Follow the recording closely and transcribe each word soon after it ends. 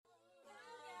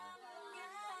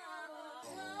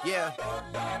Yeah,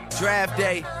 draft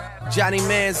day, Johnny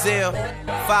Manziel.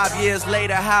 5 years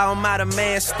later, how am I the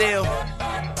man still?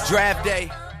 Draft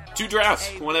day. 2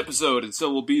 drafts, 1 episode, and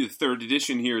so will be the 3rd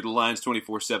edition here of the Lions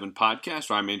 24/7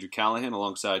 podcast. I'm Andrew Callahan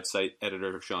alongside site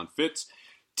editor Sean Fitz.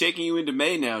 Taking you into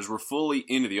May now as we're fully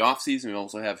into the offseason. We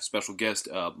also have a special guest,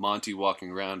 Monty,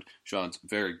 walking around, Sean's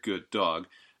very good dog.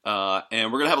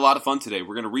 And we're going to have a lot of fun today.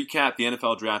 We're going to recap the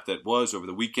NFL draft that was over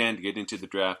the weekend, get into the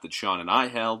draft that Sean and I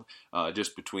held,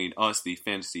 just between us, the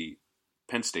fantasy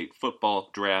Penn State football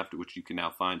draft, which you can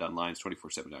now find on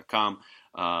Lions247.com,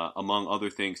 among other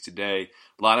things today.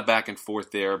 A lot of back and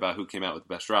forth there about who came out with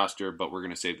the best roster, but we're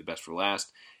going to save the best for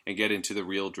last and get into the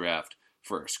real draft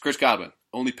first. Chris Godwin,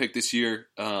 only picked this year.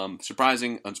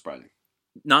 Surprising, unsurprising?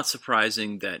 Not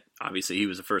surprising that obviously he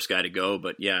was the first guy to go,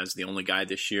 but yeah, as the only guy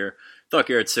this year. Thought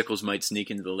Garrett Sickles might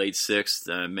sneak into the late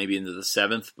 6th, maybe into the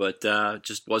 7th, but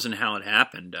just wasn't how it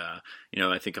happened.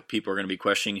 I think people are going to be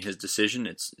questioning his decision.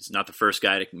 It's not the first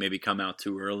guy to maybe come out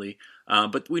too early,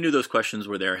 but we knew those questions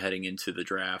were there heading into the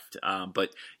draft.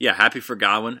 But yeah, happy for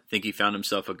Godwin. I think he found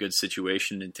himself a good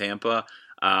situation in Tampa.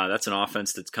 That's an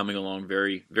offense that's coming along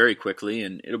very, very quickly,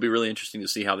 and it'll be really interesting to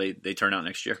see how they turn out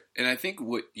next year. And I think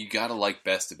what you got to like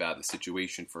best about the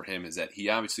situation for him is that he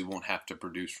obviously won't have to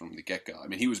produce from the get-go. I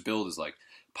mean, he was billed as like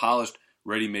polished,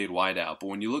 ready-made wideout, but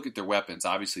when you look at their weapons,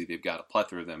 obviously they've got a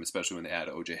plethora of them, especially when they add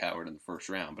O.J. Howard in the first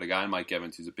round. But a guy like Mike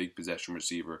Evans, who's a big possession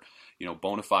receiver,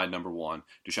 bona fide number one.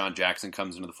 Deshaun Jackson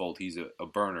comes into the fold. He's a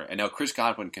burner. And now Chris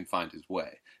Godwin can find his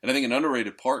way. And I think an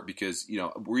underrated part because,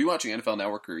 were you watching NFL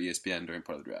Network or ESPN during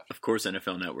part of the draft? Of course,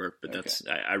 NFL Network, but that's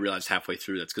I realized halfway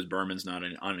through that's because Berman's not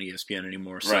on ESPN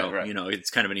anymore. So, right. It's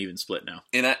kind of an even split now.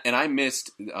 And I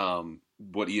missed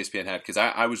what ESPN had because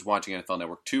I was watching NFL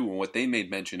Network too, and what they made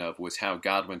mention of was how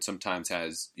Godwin sometimes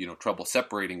has, trouble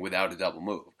separating without a double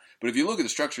move. But if you look at the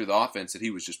structure of the offense that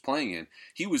he was just playing in,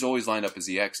 he was always lined up as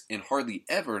the X and hardly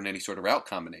ever in any sort of route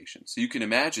combination. So you can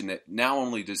imagine that not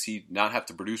only does he not have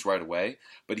to produce right away,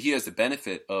 but he has the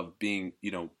benefit of being,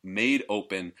 made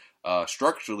open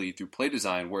structurally through play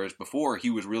design, whereas before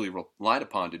he was really relied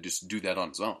upon to just do that on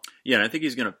his own. Yeah, and I think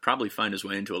he's going to probably find his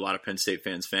way into a lot of Penn State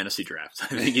fans' fantasy drafts. I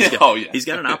think he's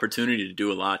got an opportunity to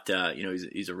do a lot.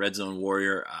 He's a red zone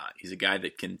warrior. He's a guy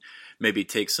that can maybe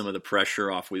take some of the pressure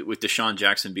off with Deshaun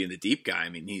Jackson being the deep guy. I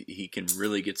mean, he can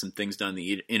really get some things done at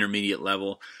the intermediate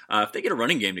level. If they get a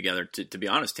running game together, to be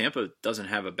honest, Tampa doesn't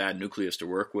have a bad nucleus to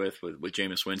work with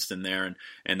Jameis Winston there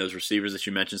and those receivers that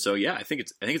you mentioned. So yeah, I think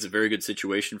it's a very good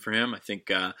situation for him. I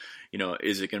think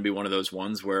is it going to be one of those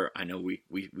ones where I know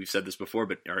we've said this before,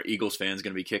 but are Eagles fans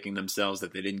going to be kicking themselves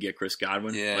that they didn't get Chris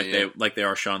Godwin like they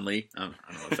are Sean Lee? I don't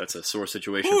know if that's a sore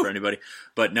situation for anybody,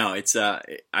 but no, it's I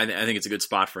think it's a good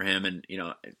spot for him, and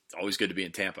it's always good to be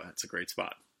in Tampa. It's a great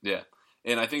spot. Yeah.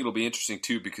 And I think it'll be interesting,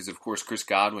 too, because, of course, Chris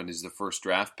Godwin is the first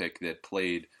draft pick that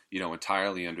played,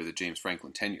 entirely under the James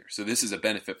Franklin tenure. So this is a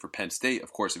benefit for Penn State.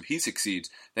 Of course, if he succeeds,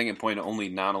 they can point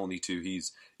not only to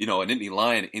he's, an Indy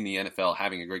Lion in the NFL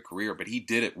having a great career, but he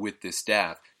did it with this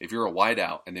staff. If you're a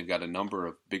wideout and they've got a number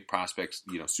of big prospects,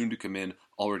 soon to come in,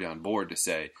 already on board to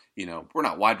say, we're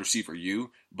not wide receiver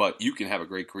but you can have a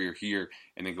great career here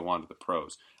and then go on to the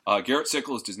pros. Garrett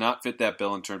Sickles does not fit that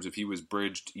bill in terms of he was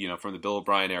bridged, from the Bill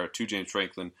O'Brien era to James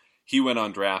Franklin. He went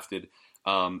undrafted.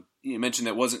 You mentioned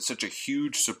that wasn't such a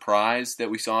huge surprise that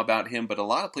we saw about him, but a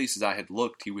lot of places I had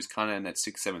looked, he was kind of in that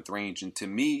 6th, 7th range. And to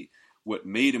me, what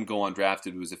made him go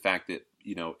undrafted was the fact that,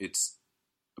 it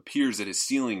appears that his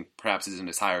ceiling perhaps isn't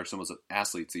as high as some of those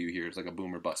athletes that you hear. It's like a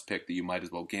boom or bust pick that you might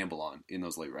as well gamble on in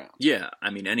those late rounds. Yeah,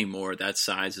 I mean, anymore, that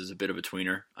size is a bit of a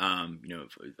tweener. I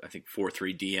think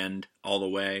 4.3 D end all the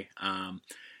way.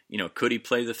 Could he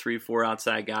play the 3-4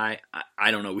 outside guy? I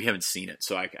don't know. We haven't seen it,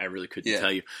 so I really couldn't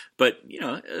tell you. But,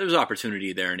 there's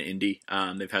opportunity there in Indy.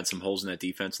 They've had some holes in that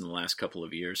defense in the last couple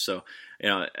of years. So,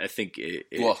 I think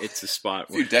it's a spot.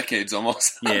 A few decades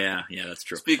almost. Yeah, that's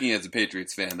true. Speaking as a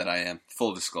Patriots fan that I am,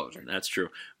 full disclosure. That's true.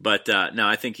 But, no,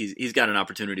 I think he's got an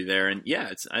opportunity there. And,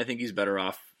 yeah, I think he's better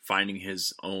off finding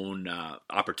his own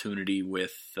opportunity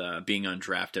with being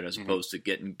undrafted as opposed to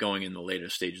going in the later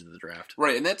stages of the draft.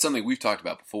 Right, and that's something we've talked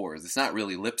about before. Is it's not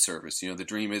really lip service. The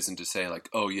dream isn't to say like,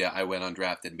 oh yeah, I went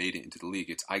undrafted, made it into the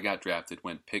league. It's I got drafted,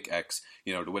 went pick X,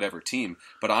 to whatever team.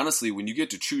 But honestly, when you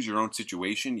get to choose your own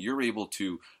situation, you're able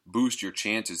to boost your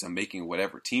chances of making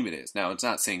whatever team it is. Now, it's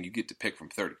not saying you get to pick from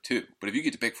 32, but if you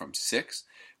get to pick from 6,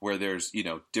 where there's,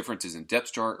 differences in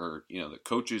depth chart or, the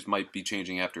coaches might be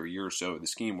changing after a year or so, the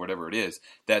scheme, whatever it is,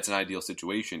 that's an ideal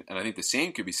situation. And I think the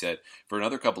same could be said for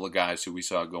another couple of guys who we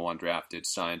saw go undrafted,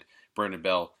 signed Brandon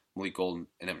Bell, Malik Golden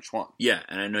and Evan Schwan. Yeah,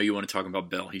 and I know you want to talk about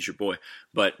Bell. He's your boy.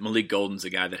 But Malik Golden's a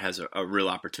guy that has a real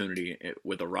opportunity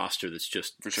with a roster that's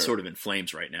just sort of in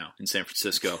flames right now in San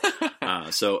Francisco.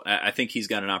 So I think he's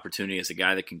got an opportunity as a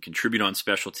guy that can contribute on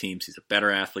special teams. He's a better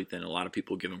athlete than a lot of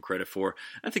people give him credit for.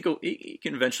 I think he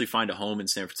can eventually find a home in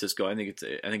San Francisco. I think it's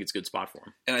a good spot for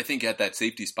him. And I think at that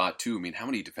safety spot too, I mean, how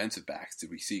many defensive backs did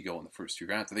we see go in the first 2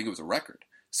 rounds? I think it was a record.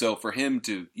 So for him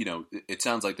to, it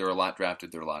sounds like they're a lot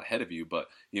drafted, they're a lot ahead of you, but,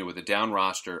 with a down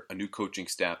roster, a new coaching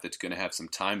staff that's going to have some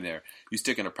time there, you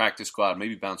stick in a practice squad,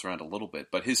 maybe bounce around a little bit,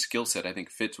 but his skill set, I think,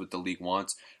 fits what the league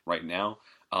wants right now.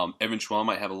 Evan Schwan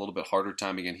might have a little bit harder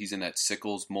time. Again, he's in that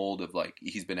Sickles mold of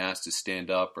he's been asked to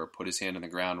stand up or put his hand on the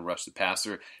ground and rush the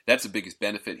passer. That's the biggest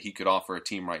benefit he could offer a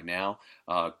team right now.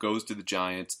 Goes to the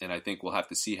Giants, and I think we'll have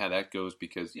to see how that goes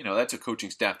because, that's a coaching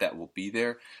staff that will be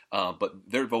there. But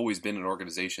they've always been an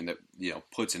organization that,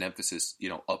 puts an emphasis,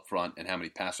 up front and how many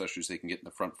pass rushers they can get in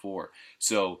the front 4.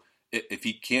 So if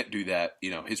he can't do that,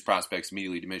 his prospects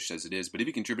immediately diminish as it is. But if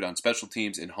he can contribute on special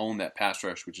teams and hone that pass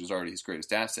rush, which is already his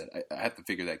greatest asset, I have to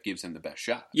figure that gives him the best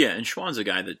shot. Yeah, and Schwan's a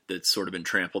guy that's sort of been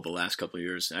trampled the last couple of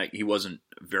years. He wasn't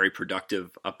very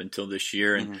productive up until this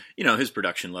year. And, his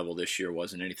production level this year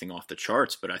wasn't anything off the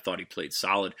charts, but I thought he played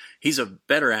solid. He's a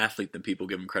better athlete than people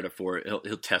give him credit for.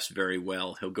 He'll test very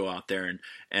well. He'll go out there.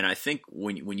 And I think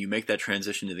when you make that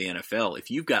transition to the NFL,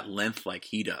 if you've got length like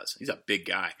he does, he's a big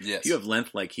guy. Yes. If you have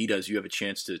length like he does, you have a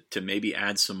chance to maybe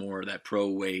add some more of that pro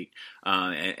weight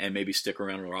and maybe stick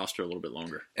around the roster a little bit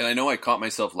longer. And I know I caught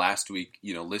myself last week,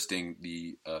 listing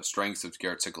the strengths of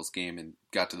Garrett Sickles' game and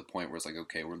got to the point where it's like,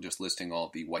 okay, we're just listing all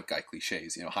the white guy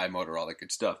cliches, high motor, all that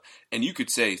good stuff. And you could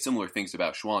say similar things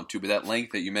about Schwan too, but that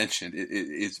length that you mentioned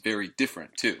is very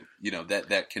different too.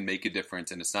 That can make a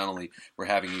difference. And it's not only we're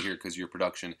having you here because of your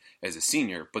production as a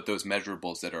senior, but those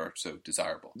measurables that are so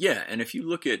desirable. Yeah, and if you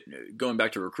look at going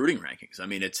back to recruiting rankings, I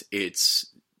mean, it's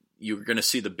you're going to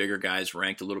see the bigger guys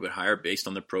ranked a little bit higher based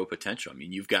on the pro potential. I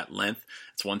mean, you've got length.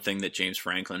 It's one thing that James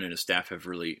Franklin and his staff have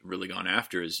really, really gone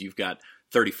after is you've got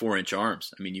 34-inch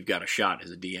arms. I mean, you've got a shot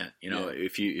as a DN.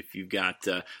 If you've got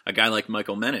a guy like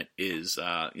Michael Menet is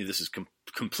this is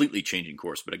completely changing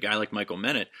course, but a guy like Michael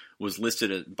Menet was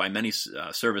listed by many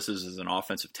services as an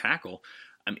offensive tackle.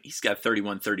 I mean, he's got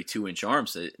 31, 32-inch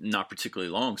arms, not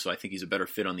particularly long, so I think he's a better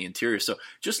fit on the interior. So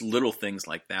just little things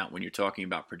like that when you're talking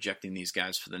about projecting these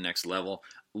guys for the next level.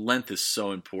 Length is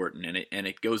so important, and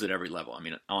it goes at every level. I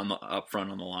mean, on the up front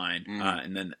on the line,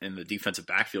 and then in the defensive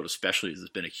backfield especially, there's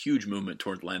been a huge movement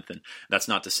toward length. And that's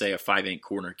not to say a 5'8"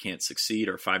 corner can't succeed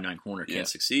or a 5'9" corner can't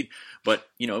succeed. But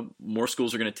more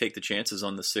schools are going to take the chances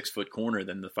on the 6-foot corner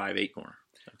than the 5'8" corner.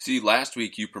 See, last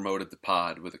week you promoted the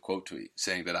pod with a quote tweet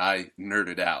saying that I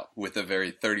nerded out with a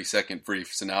very 30-second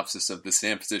brief synopsis of the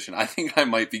Sam position. I think I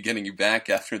might be getting you back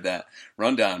after that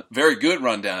rundown. Very good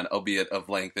rundown, albeit of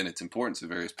length and its importance of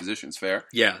various positions. Fair?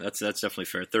 Yeah, that's definitely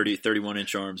fair.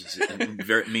 31-inch arms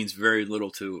means very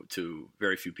little to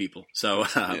very few people. So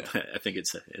I think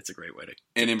it's a great way to.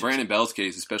 And in Brandon Bell's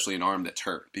case, especially an arm that's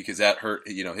hurt, because that hurt,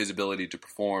 his ability to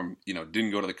perform,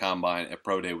 didn't go to the combine at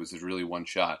Pro Day was really one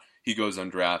shot. He goes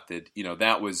undrafted.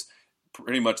 That was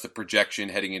pretty much the projection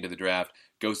heading into the draft.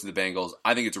 Goes to the Bengals.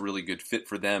 I think it's a really good fit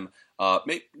for them.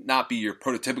 May not be your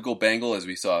prototypical Bengal, as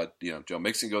we saw, Joe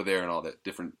Mixon go there and all the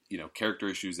different, character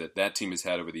issues that team has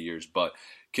had over the years, but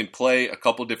can play a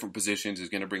couple different positions, is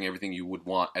going to bring everything you would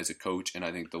want as a coach, and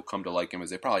I think they'll come to like him as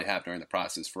they probably have during the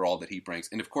process for all that he brings.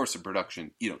 And of course, the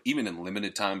production, even in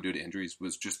limited time due to injuries,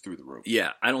 was just through the roof.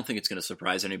 Yeah, I don't think it's going to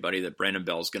surprise anybody that Brandon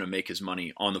Bell is going to make his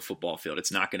money on the football field.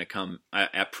 It's not going to come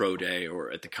at Pro Day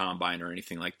or at the Combine or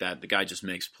anything like that. The guy just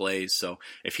makes plays, so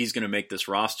if he's going to make this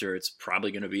roster, it's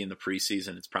probably going to be in the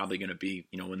preseason. It's probably going to be,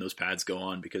 when those pads go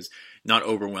on, because not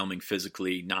overwhelming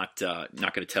physically, not going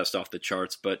to test off the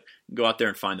charts, but go out there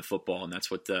and find the football, and that's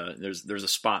what there's a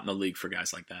spot in the league for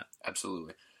guys like that.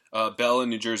 Absolutely. Bell, a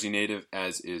New Jersey native,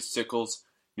 as is Sickles.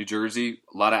 New Jersey,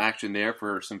 a lot of action there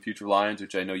for some future Lions,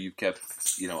 which I know you've kept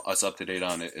us up to date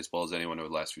on it as well as anyone over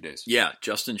the last few days. Yeah,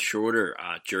 Justin Shorter,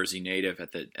 Jersey native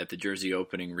at the Jersey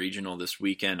Opening Regional this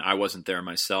weekend. I wasn't there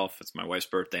myself. It's my wife's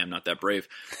birthday. I'm not that brave.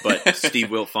 But Steve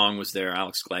Wiltfong was there,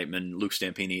 Alex Gleitman, Luke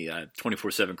Stampini,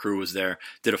 24/7 crew was there.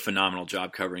 Did a phenomenal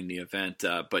job covering the event.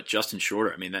 But Justin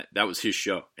Shorter, I mean, that was his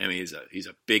show. I mean, he's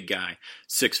a big guy,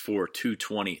 6'4",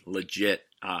 220, legit.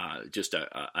 just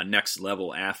a next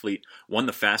level athlete. Won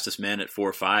the fastest man at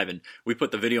 4.5, and we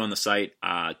put the video on the site.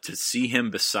 To see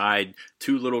him beside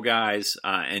two little guys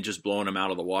and just blowing them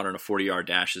out of the water in a 40-yard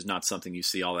dash is not something you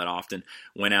see all that often.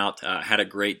 Went out, had a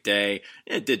great day.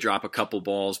 It did drop a couple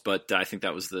balls, but I think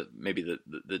that was maybe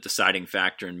the deciding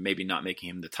factor, and maybe not making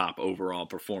him the top overall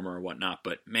performer or whatnot.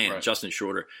 But man, right. Justin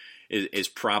Shorter is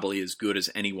probably as good as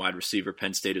any wide receiver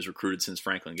Penn State has recruited since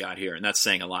Franklin got here. And that's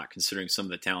saying a lot considering some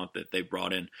of the talent that they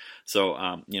brought in.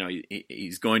 So,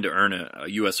 he's going to earn a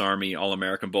U.S. Army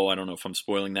All-American Bowl. I don't know if I'm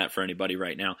spoiling that for anybody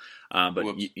right now,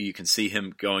 but you can see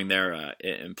him going there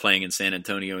and playing in San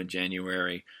Antonio in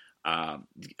January.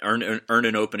 Earn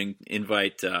an opening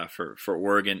invite for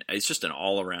Oregon. He's just an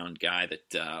all-around guy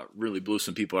that really blew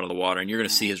some people out of the water, and you're going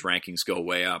to see his rankings go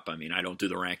way up. I mean, I don't do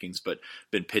the rankings, but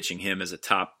been pitching him as a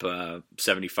top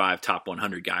 75, top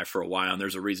 100 guy for a while, and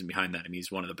there's a reason behind that. I mean,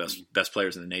 he's one of the best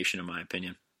players in the nation, in my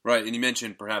opinion. Right, and you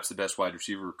mentioned perhaps the best wide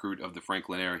receiver recruit of the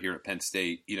Franklin era here at Penn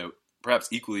State. Perhaps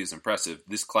equally as impressive,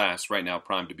 this class right now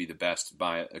primed to be the best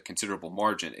by a considerable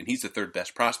margin, and he's the third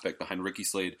best prospect behind Ricky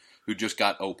Slade, who just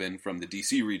got open from the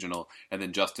DC regional, and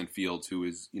then Justin Fields, who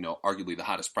is, arguably the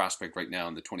hottest prospect right now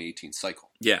in the 2018 cycle.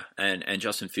 Yeah, and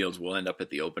Justin Fields will end up at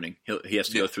the opening. He has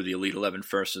to go through the Elite 11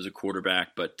 first as a quarterback,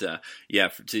 but to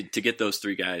get those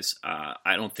three guys,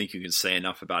 I don't think you can say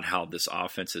enough about how this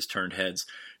offense has turned heads.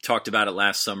 Talked about it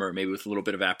last summer, maybe with a little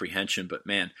bit of apprehension, but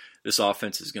man, this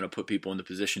offense is going to put people in the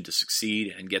position to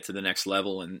succeed and get to the next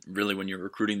level. And really, when you're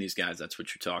recruiting these guys, that's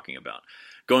what you're talking about.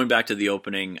 Going back to the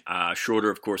opening, Shorter,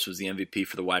 of course, was the MVP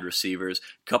for the wide receivers.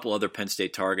 A couple other Penn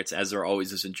State targets, as there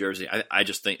always is in Jersey. I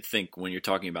just think when you're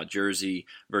talking about Jersey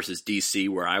versus DC,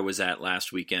 where I was at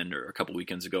last weekend or a couple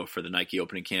weekends ago for the Nike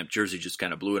opening camp, Jersey just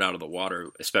kind of blew it out of the water,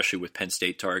 especially with Penn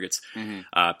State targets. Mm-hmm.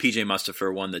 PJ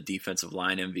Mustipher won the defensive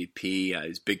line MVP.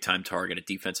 He's big-time target at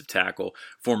defensive tackle.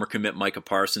 Former commit Micah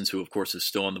Parsons, who, of course, is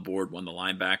still on the board, won the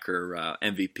linebacker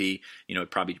MVP.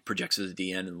 Probably projects as a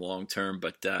DN in the long term.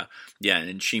 But,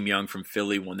 and Sheem Young from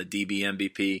Philly won the DB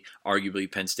MVP,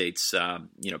 arguably Penn State's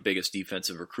biggest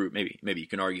defensive recruit. Maybe you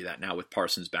can argue that now with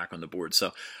Parsons back on the board.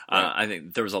 So I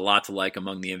think there was a lot to like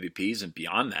among the MVPs, and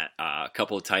beyond that, a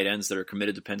couple of tight ends that are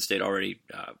committed to Penn State already,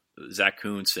 Zach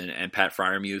Kuntz and Pat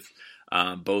Freiermuth.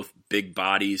 Both big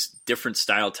bodies, different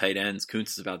style tight ends.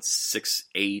 Kuntz is about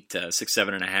 6'8",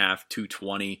 6'7.5",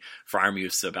 220. Freiermuth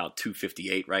is about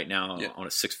 258 right now on a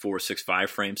 6'4", 6'5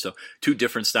 frame. So two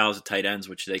different styles of tight ends,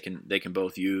 which they can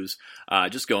both use.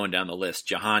 Just going down the list: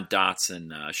 Jahan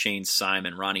Dotson, Shane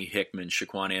Simon, Ronnie Hickman,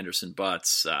 Shaquan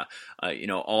Anderson-Butts.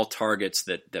 All targets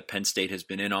that Penn State has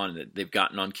been in on, that they've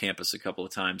gotten on campus a couple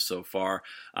of times so far.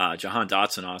 Jahan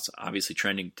Dotson obviously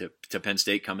trending to Penn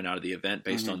State coming out of the event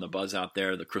based on the buzz out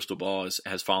there. The crystal ball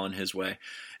has fallen his way.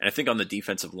 And I think on the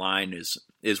defensive line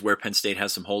is where Penn State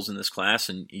has some holes in this class.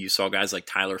 And you saw guys like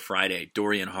Tyler Friday,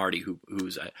 Dorian Hardy,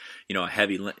 who's a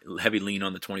heavy lean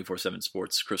on the 24/7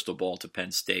 Sports crystal ball to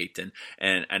Penn State,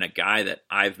 and a guy that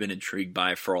I've been intrigued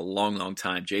by for a long, long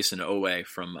time, Jason Owe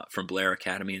from Blair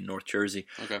Academy in North Jersey,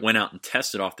 went out and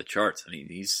tested off the charts. I mean,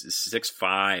 he's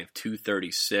 6'5",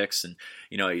 236, and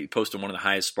he posted one of the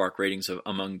highest SPARQ ratings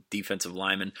among defensive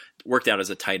linemen. Worked out as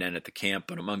a tight end at the camp,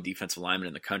 but among defensive linemen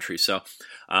in the country. So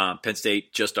Penn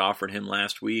State just offered him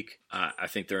last week. I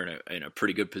think they're in a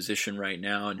pretty good position right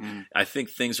now, and I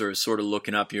think things are sort of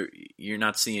looking up. You're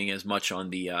not seeing as much on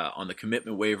the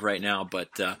commitment wave right now,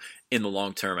 but in the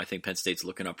long term, I think Penn State's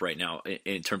looking up right now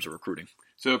in terms of recruiting.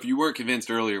 So if you weren't convinced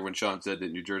earlier when Sean said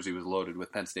that New Jersey was loaded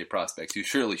with Penn State prospects, you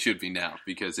surely should be now,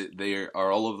 because they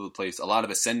are all over the place. A lot of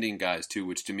ascending guys, too,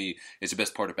 which to me is the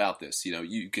best part about this.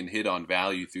 You can hit on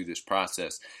value through this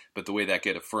process, but the way that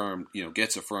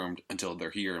gets affirmed until they're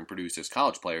here and produce as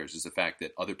college players is the fact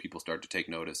that other people start to take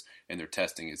notice and they're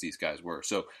testing as these guys were.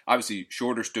 So obviously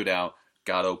Shorter stood out,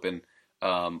 got open.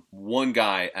 One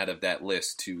guy out of that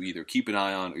list to either keep an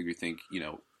eye on or you think,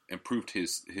 improved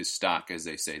his stock, as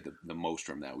they say, the most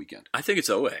from that weekend. I think it's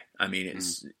Owe. I mean,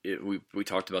 we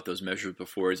talked about those measures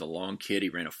before. He's a long kid. He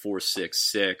ran a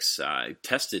 4.66.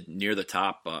 Tested near the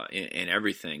top in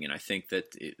everything, and I think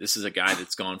that this is a guy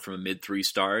that's gone from a mid-3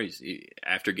 star.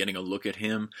 After getting a look at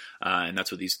him, and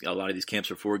that's what a lot of these camps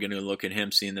are for, getting a look at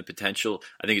him, seeing the potential.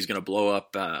 I think he's going to blow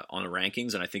up on the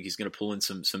rankings, and I think he's going to pull in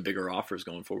some bigger offers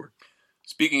going forward.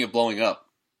 Speaking of blowing up,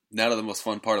 now to the most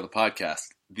fun part of the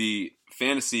podcast. The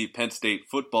fantasy Penn State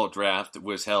football draft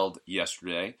was held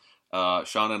yesterday.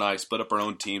 Sean and I split up our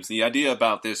own teams. The idea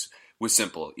about this was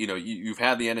simple. You've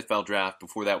had the NFL draft.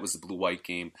 Before that was the blue-white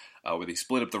game where they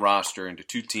split up the roster into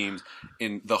two teams.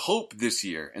 And the hope this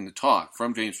year and the talk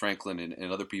from James Franklin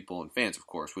and other people and fans, of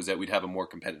course, was that we'd have a more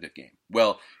competitive game.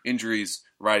 Well, injuries,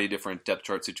 a variety of different depth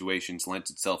chart situations lent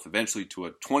itself eventually to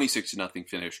a 26-0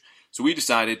 finish. So we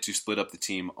decided to split up the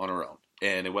team on our own.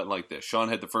 And it went like this. Sean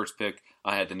had the first pick,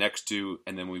 I had the next two,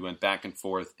 and then we went back and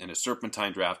forth in a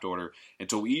serpentine draft order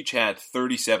until we each had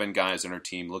 37 guys on our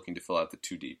team looking to fill out the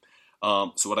two deep.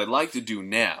 So what I'd like to do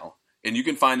now, and you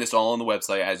can find this all on the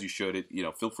website as you showed it.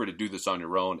 Feel free to do this on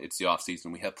your own. It's the off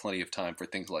season. We have plenty of time for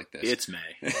things like this. It's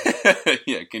May.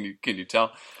 Yeah, can you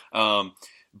tell?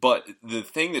 But the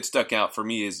thing that stuck out for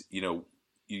me is,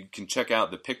 you can check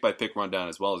out the pick by pick rundown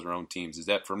as well as our own teams. Is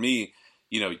that for me,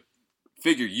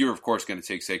 figure you're of course going to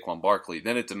take Saquon Barkley.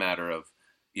 Then it's a matter of,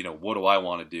 what do I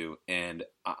want to do? And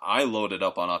I loaded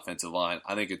up on offensive line.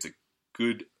 I think it's a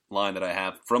good line that I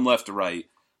have from left to right.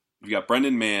 You've got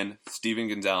Brendan Mann, Steven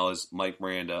Gonzalez, Mike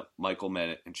Miranda, Michael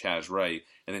Menet, and Chaz Wright.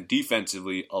 And then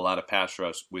defensively, a lot of pass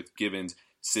rush with Givens,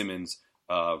 Simmons,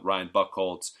 Ryan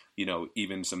Buchholz,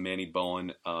 even some Manny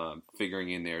Bowen figuring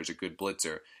in there as a good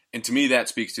blitzer. And to me, that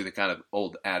speaks to the kind of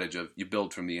old adage of you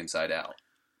build from the inside out.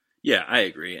 Yeah, I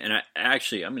agree. And I'm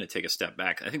going to take a step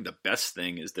back. I think the best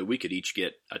thing is that we could each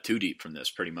get a two deep from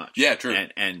this pretty much. Yeah, true.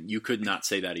 And you could not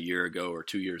say that a year ago or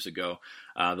 2 years ago.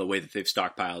 The way that they've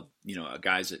stockpiled,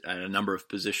 guys at a number of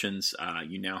positions.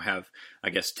 You now have, I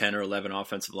guess, 10 or 11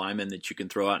 offensive linemen that you can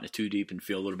throw out in a two deep and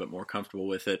feel a little bit more comfortable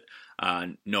with it.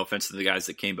 No offense to the guys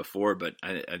that came before, but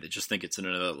I just think it's in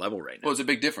another level right now. Well, it's a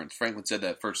big difference. Franklin said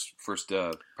that first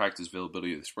practice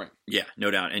availability of the spring. Yeah,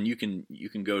 no doubt. And you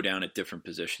can go down at different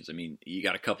positions. I mean, you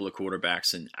got a couple of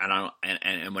quarterbacks,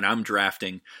 and when I'm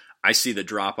drafting, I see the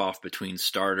drop off between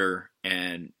starter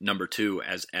and number two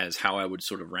as how I would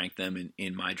sort of rank them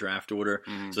in my draft order.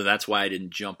 Mm-hmm. So that's why I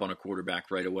didn't jump on a quarterback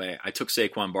right away. I took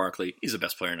Saquon Barkley. He's the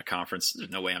best player in the conference.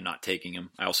 There's no way I'm not taking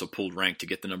him. I also pulled rank to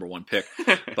get the number one pick.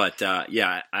 But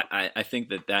I think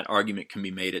that argument can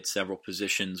be made at several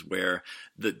positions where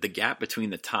the gap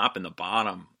between the top and the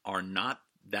bottom are not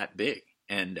that big.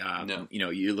 And, no.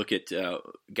 You look at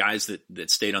guys that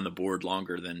stayed on the board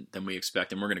longer than we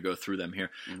expect, and we're going to go through them here.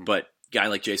 Mm-hmm. But guy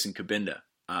like Jason Kabinda,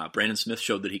 Brandon Smith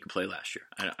showed that he could play last year.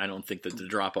 I don't think that the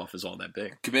drop-off is all that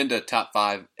big. Kabinda, top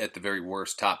 5 at the very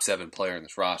worst, top 7 player in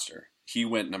this roster. He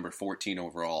went number 14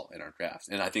 overall in our draft.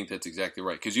 And I think that's exactly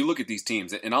right. Because you look at these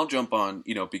teams, and I'll jump on,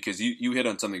 because you hit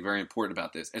on something very important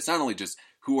about this. It's not only just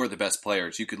who are the best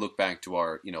players. You could look back to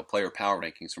our, player power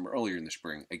rankings from earlier in the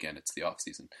spring. Again, it's the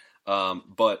offseason.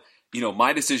 But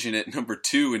my decision at number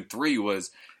 2 and 3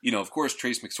 was, of course,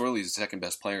 Trace McSorley is the second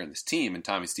best player in this team, and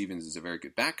Tommy Stevens is a very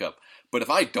good backup. But if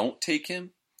I don't take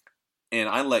him, and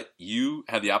I let you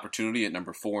have the opportunity at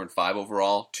number 4 and 5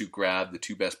 overall to grab the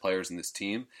 2 best players in this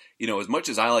team, as much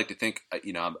as I like to think, I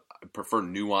prefer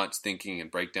nuanced thinking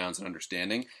and breakdowns and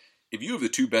understanding. If you have the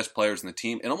 2 best players in the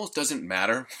team, it almost doesn't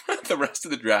matter the rest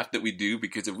of the draft that we do,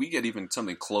 because if we get even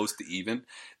something close to even,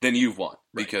 then you've won.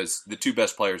 Right. Because the 2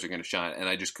 best players are going to shine, and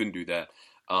I just couldn't do that.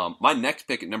 My next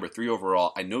pick at number 3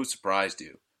 overall, I know surprised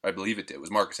you. I believe it did.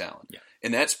 Was Marcus Allen. Yeah.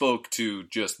 And that spoke to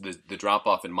just the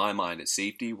drop-off in my mind at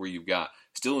safety, where you've got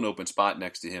still an open spot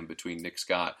next to him between Nick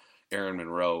Scott, Aaron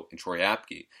Monroe, and Troy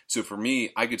Apke. So for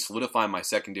me, I could solidify my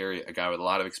secondary, a guy with a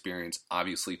lot of experience,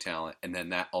 obviously talent, and then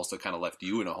that also kind of left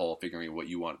you in a hole figuring what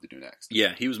you wanted to do next.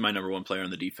 Yeah, he was my number 1 player on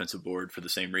the defensive board for the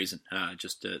same reason.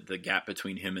 Just the gap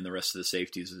between him and the rest of the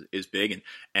safeties is big.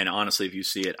 And honestly, if you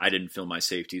see it, I didn't fill my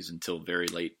safeties until very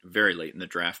late in the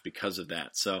draft because of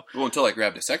that. So until I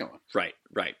grabbed a second one.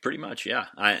 Right, pretty much, yeah.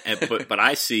 But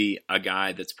I see a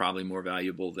guy that's probably more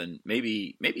valuable than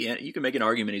maybe you can make an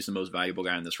argument he's the most valuable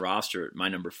guy on this roster. My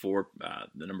number 4,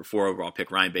 the number 4 overall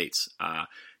pick, Ryan Bates,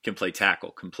 can play tackle,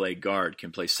 can play guard,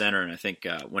 can play center, and I think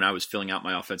when I was filling out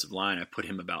my offensive line, I put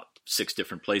him about 6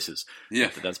 different places. Yeah,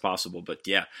 if that's possible. But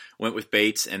yeah, went with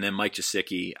Bates, and then Mike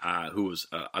Gesicki, who was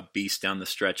a beast down the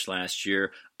stretch last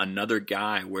year. Another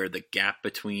guy where the gap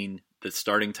between the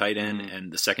starting tight end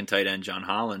and the second tight end, John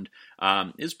Holland,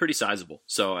 is pretty sizable.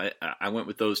 So I went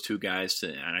with those 2 guys,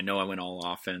 and I know I went all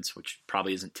offense, which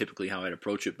probably isn't typically how I'd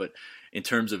approach it, but in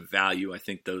terms of value, I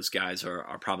think those guys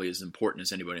are probably as important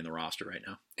as anybody in the roster right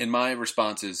now. And my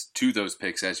responses to those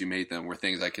picks as you made them were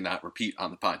things I cannot repeat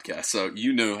on the podcast. So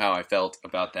you know how I felt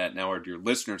about that. Now your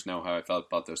listeners know how I felt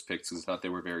about those picks, because I thought they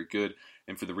were very good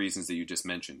and for the reasons that you just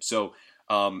mentioned. So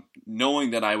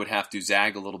knowing that I would have to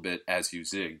zag a little bit as you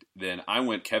zigged, then I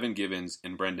went Kevin Givens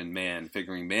and Brendan Mann,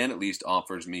 figuring Mann at least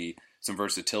offers me some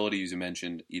versatility. As you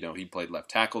mentioned, he played left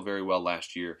tackle very well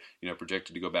last year,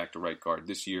 projected to go back to right guard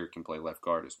this year, can play left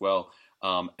guard as well.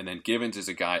 And then Givens is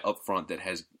a guy up front that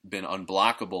has been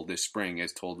unblockable this spring,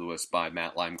 as told to us by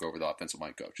Matt Limegrover, the offensive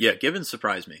line coach. Yeah, Givens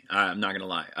surprised me. I'm not going to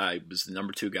lie. I was the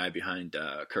number 2 guy behind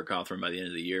Kirk Cothran by the end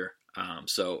of the year.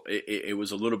 So it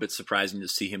was a little bit surprising to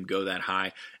see him go that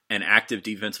high. An active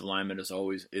defensive lineman is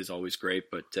always great,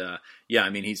 but yeah, I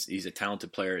mean he's a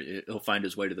talented player. He'll find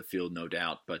his way to the field, no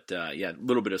doubt. But yeah, a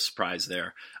little bit of surprise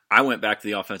there. I went back to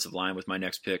the offensive line with my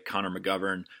next pick, Connor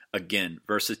McGovern. Again,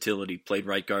 versatility. Played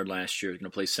right guard last year. Going to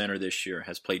play center this year.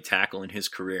 Has played tackle in his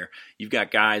career. You've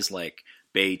got guys like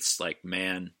Bates, like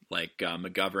Mann, like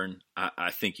McGovern.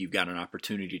 I think you've got an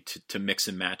opportunity to mix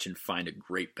and match and find a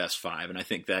great best 5. And I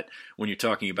think that when you're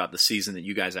talking about the season that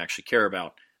you guys actually care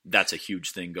about, that's a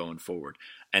huge thing going forward.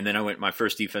 And then I went my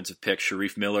first defensive pick,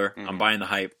 Sharif Miller. I'm buying the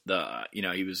hype.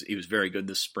 He was very good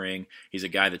this spring. He's a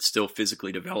guy that's still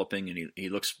physically developing, and he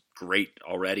looks great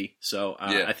already. So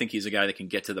I think he's a guy that can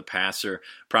get to the passer.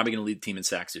 Probably going to lead the team in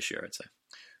sacks this year, I'd say.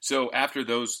 So after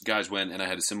those guys went, and I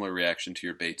had a similar reaction to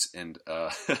your Bates and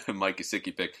Mike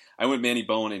Gesicki pick, I went Manny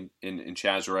Bowen and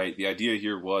Chaz Wright. The idea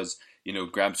here was,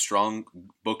 grab strong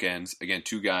bookends. Again,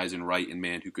 2 guys in Wright and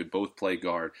Mann who could both play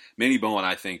guard. Manny Bowen,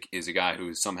 I think, is a guy who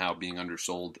is somehow being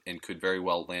undersold and could very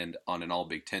well land on an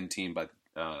All-Big Ten team by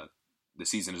the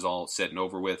season is all said and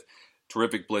over with.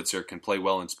 Terrific blitzer, can play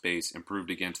well in space, improved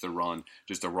against the run,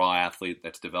 just a raw athlete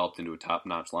that's developed into a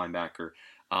top-notch linebacker.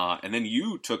 And then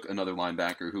you took another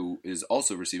linebacker who is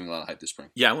also receiving a lot of hype this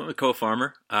spring. Yeah, I went with Ko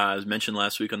Farmer. I mentioned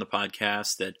last week on the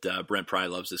podcast that Brent Pry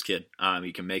loves this kid.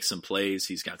 He can make some plays.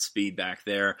 He's got speed back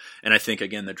there. And I think,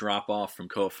 again, the drop-off from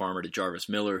Ko Farmer to Jarvis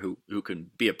Miller, who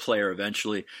can be a player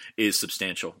eventually, is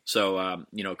substantial. So,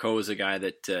 Ko is a guy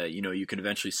that, you can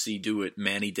eventually see do what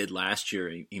Manny did last year.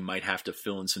 He might have to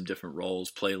fill in some different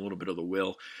roles, play a little bit of the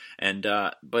will. And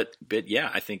but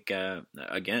yeah, I think,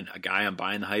 again, a guy I'm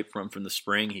buying the hype from the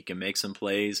spring. He can make some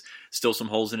plays, still some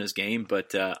holes in his game,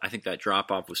 but I think that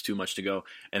drop-off was too much to go.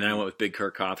 And then I went with Big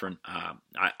Kirk Cothran.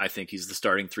 I think he's the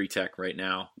starting 3-tech right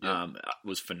now. Yeah.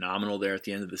 Was phenomenal there at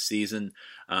the end of the season.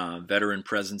 Veteran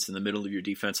presence in the middle of your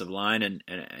defensive line, and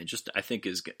just I think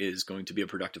is going to be a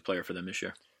productive player for them this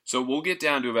year. So we'll get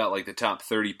down to about like the top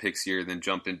 30 picks here, then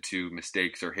jump into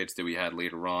mistakes or hits that we had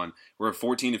later on. We're at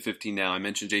 14 and 15 now. I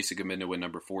mentioned Jason Gamindo with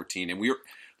number 14, and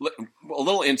a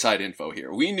little inside info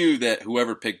here. We knew that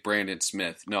whoever picked Brandon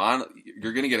Smith,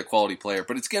 you're going to get a quality player,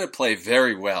 but it's going to play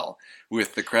very well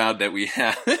with the crowd that we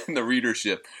have in the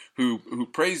readership who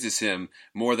praises him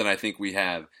more than I think we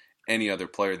have any other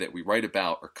player that we write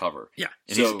about or cover. Yeah,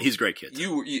 and so he's a great kid.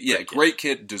 Great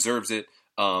kid, deserves it.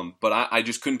 But I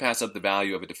just couldn't pass up the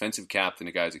value of a defensive captain,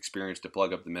 a guy's experience to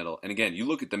plug up the middle. And again, you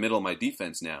look at the middle of my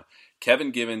defense now. Kevin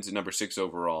Givens is number 6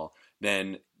 overall.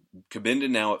 Then Cabinda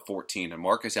now at 14, and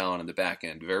Marcus Allen in the back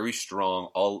end. Very strong,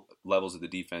 all levels of the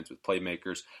defense with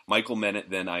playmakers. Michael Menet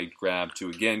then I grabbed to,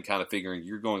 again, kind of figuring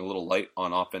you're going a little light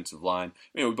on offensive line.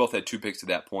 We both had 2 picks at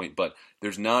that point, but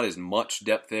there's not as much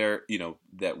depth there,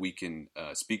 that we can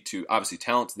speak to. Obviously,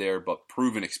 talent's there, but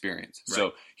proven experience. Right.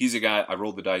 So he's a guy I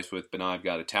rolled the dice with, but now I've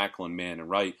got a tackle in Mann and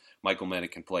Wright. Michael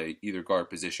Menet can play either guard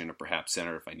position or perhaps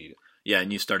center if I need it. Yeah,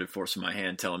 and you started forcing my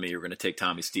hand, telling me you were going to take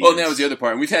Tommy Stevens. Well, and that was the other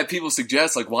part. And we've had people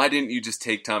suggest, why didn't you just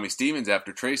take Tommy Stevens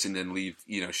after Trace and then leave,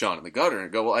 Sean in the gutter?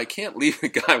 And go, well, I can't leave the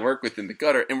guy I work with in the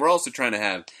gutter. And we're also trying to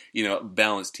have,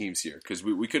 balanced teams here because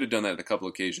we could have done that on a couple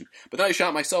of occasions. But then I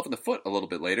shot myself in the foot a little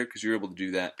bit later because you were able to do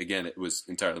that. Again, it was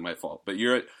entirely my fault. But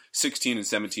you're at 16 and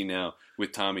 17 now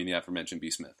with Tommy and the aforementioned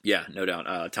B. Smith. Yeah, no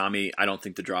doubt. Tommy, I don't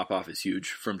think the drop-off is huge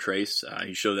from Trace.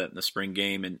 He showed that in the spring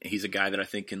game, and he's a guy that I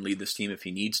think can lead this team if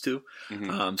he needs to.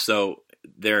 Mm-hmm. So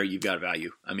there you've got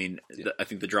value. I mean, I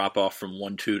think the drop-off from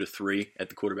 1-2 to 3 at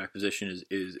the quarterback position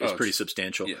is pretty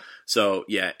substantial. Yeah. So,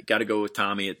 yeah, got to go with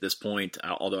Tommy at this point,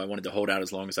 although I wanted to hold out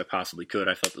as long as I possibly could.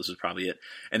 I thought this was probably it.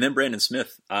 And then Brandon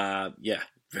Smith,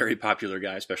 very popular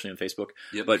guy, especially on Facebook,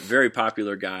 but very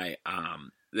popular guy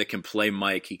that can play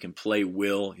Mike. He can play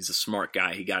Will. He's a smart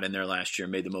guy. He got in there last year,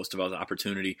 made the most of his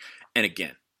opportunity. And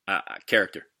again,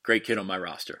 character. Great kid on my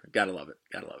roster. Gotta love it.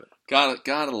 Gotta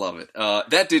love it.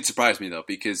 That did surprise me, though,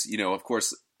 because, of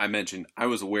course, I mentioned I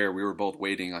was aware we were both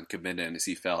waiting on Cabinda, and as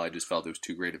he fell, I just felt it was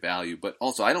too great a value. But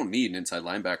also, I don't need an inside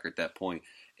linebacker at that point.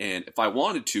 And if I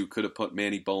wanted to, could have put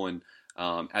Manny Bowen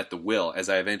at the will, as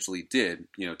I eventually did,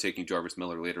 taking Jarvis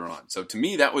Miller later on. So to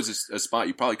me, that was a spot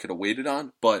you probably could have waited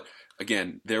on. But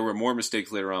again, there were more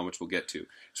mistakes later on, which we'll get to.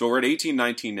 So we're at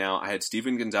 18-19 now. I had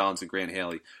Steven Gonzalez and Grant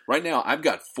Haley. Right now, I've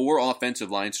got 4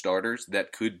 offensive line starters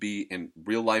that could be in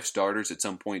real-life starters at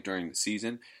some point during the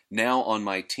season, now on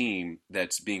my team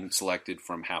that's being selected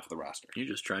from half of the roster. You're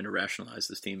just trying to rationalize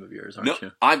this team of yours, aren't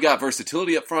you? I've got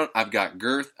versatility up front. I've got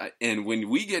girth. And when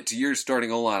we get to your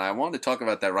starting O-line, I want to talk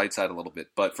about that right side a little bit.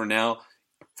 But for now,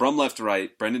 from left to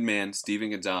right, Brendan Mann,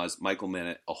 Steven Gonzalez, Michael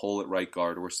Menet, a hole at right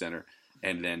guard or center,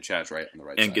 and then Chaz Wright on the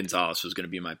right side. And Gonzalez was going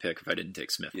to be my pick if I didn't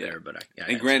take Smith there. But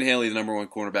and Grant Haley, the number 1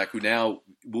 cornerback, who now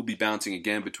will be bouncing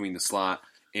again between the slot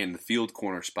and the field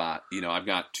corner spot. I've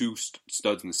got 2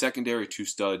 studs in the secondary, 2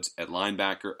 studs at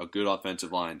linebacker, a good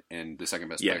offensive line, and the second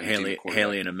best player in the team.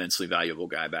 Haley, an immensely valuable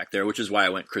guy back there, which is why I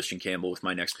went Christian Campbell with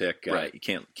my next pick. Right. You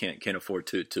can't afford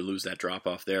to lose that drop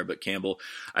off there. But Campbell,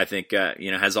 I think,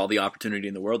 has all the opportunity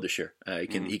in the world this year. He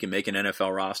can make an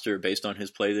NFL roster based on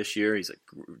his play this year. He's a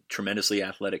tremendously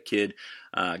athletic kid,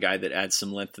 guy that adds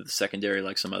some length to the secondary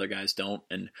like some other guys don't,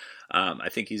 and I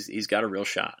think he's got a real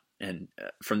shot. And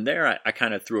from there, I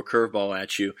kind of threw a curveball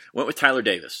at you. Went with Tyler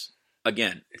Davis.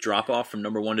 Again, drop off from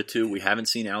number 1 to 2. We haven't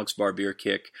seen Alex Barbier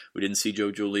kick. We didn't see Joe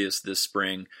Julius this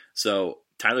spring. So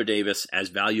Tyler Davis, as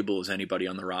valuable as anybody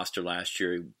on the roster last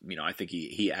year, I think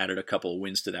he added a couple of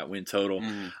wins to that win total.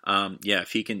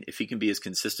 If he can be as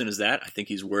consistent as that, I think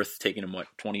he's worth taking him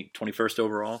 21st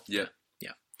overall. Yeah.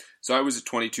 So I was at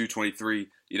 22-23.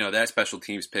 That special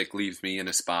teams pick leaves me in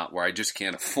a spot where I just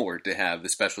can't afford to have the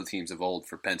special teams of old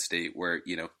for Penn State, where,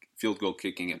 field goal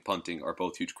kicking and punting are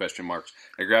both huge question marks.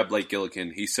 I grabbed Blake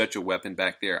Gillikin. He's such a weapon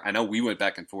back there. I know we went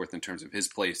back and forth in terms of his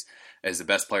place as the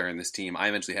best player in this team. I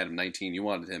eventually had him 19. You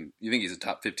wanted him. You think he's a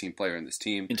top 15 player in this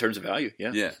team. In terms of value,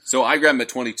 yeah. Yeah. So I grabbed him at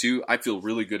 22. I feel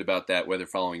really good about that, whether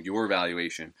following your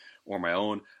evaluation or my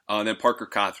own. And then Parker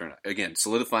Cothran, again,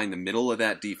 solidifying the middle of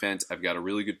that defense. I've got a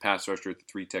really good pass rusher at the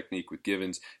 3 technique with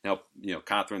Givens. Now,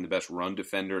 Cothran, the best run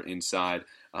defender inside.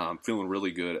 Feeling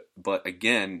really good. But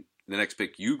again, the next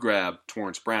pick, you grab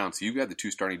Torrance Brown. So you've got the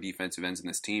 2 starting defensive ends in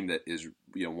this team that is,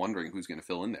 wondering who's going to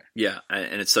fill in there. Yeah,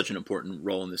 and it's such an important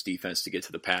role in this defense to get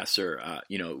to the passer.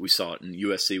 We saw it in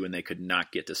USC when they could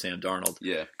not get to Sam Darnold.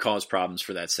 Yeah. Cause problems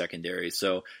for that secondary.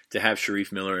 So to have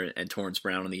Sharif Miller and Torrance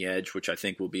Brown on the edge, which I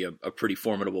think will be a pretty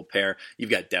formidable pair, you've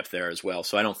got depth there as well.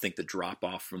 So I don't think the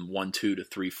drop-off from 1-2 to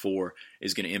 3-4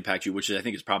 is going to impact you, which I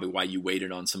think is probably why you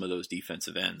waited on some of those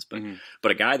defensive ends.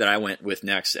 But a guy that I went with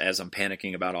next as I'm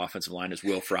panicking about offensive line is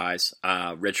Will Fries,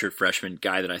 redshirt freshman,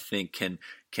 guy that I think can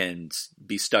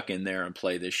be stuck in there and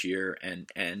play this year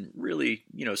and really,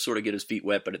 sort of get his feet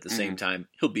wet, but at the same time,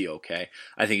 he'll be okay.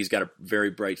 I think he's got a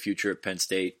very bright future at Penn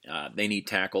State. They need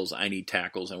tackles. I need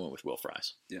tackles. I went with Will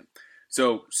Fries. Yeah.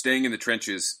 So staying in the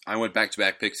trenches, I went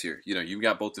back-to-back picks here. You've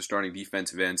got both the starting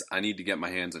defensive ends. I need to get my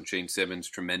hands on Shane Simmons,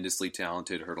 tremendously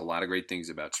talented. Heard a lot of great things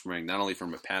about spring, not only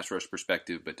from a pass rush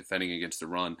perspective, but defending against the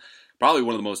run. Probably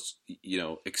one of the most,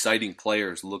 exciting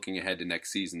players looking ahead to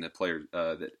next season that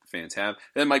fans have.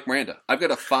 And then Mike Miranda. I've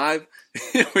got a 5,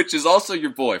 which is also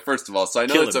your boy, first of all. So I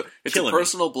know it's a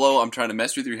personal blow. I'm trying to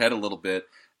mess with your head a little bit.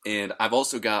 And I've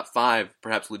also got 5,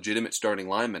 perhaps legitimate starting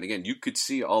linemen. Again, you could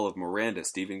see all of Miranda,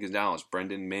 Steven Gonzalez,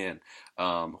 Brendan Mann.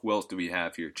 Who else do we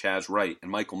have here? Chaz Wright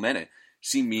and Michael Menet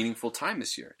see meaningful time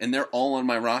this year. And they're all on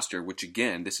my roster, which,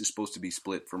 again, this is supposed to be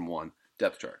split from 1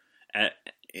 depth chart.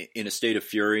 In a state of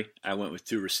fury, I went with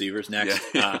 2 receivers next.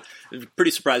 Yeah. It's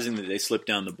pretty surprising that they slipped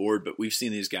down the board, but we've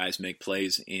seen these guys make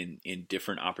plays in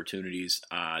different opportunities.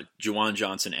 Juwan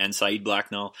Johnson and Saeed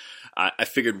Blacknall. I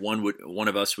figured one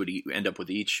of us would end up with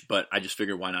each, but I just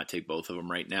figured why not take both of them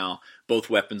right now. Both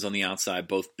weapons on the outside,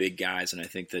 both big guys, and I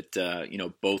think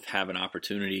that both have an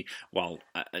opportunity. While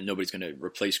nobody's going to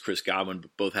replace Chris Godwin,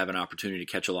 but both have an opportunity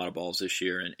to catch a lot of balls this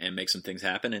year and make some things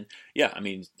happen. And yeah, I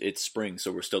mean it's spring,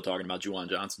 so we're still talking about Juwan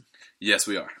Johnson. Yes,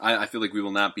 we are. I feel like we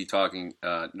will not be talking,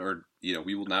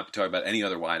 we will not be talking about any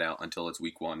other wideout until it's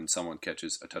week 1 and someone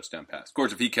catches a touchdown pass. Of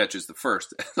course, if he catches the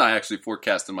first, as I actually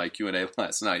forecast in my Q&A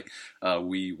last night,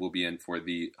 we will be in for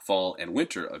the fall and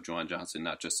winter of Juwan Johnson,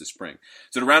 not just the spring.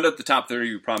 So to round up the top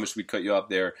 30, we promised we'd cut you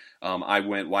up there. I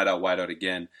went wideout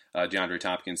again. DeAndre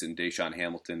Tompkins and Deshaun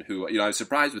Hamilton, who, I was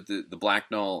surprised with the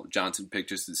Blacknall Johnson pick,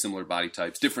 just the similar body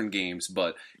types, different games,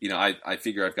 but, I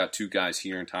figure I've got 2 guys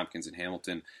here in Tompkins and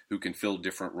Hamilton who can fill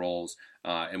different roles,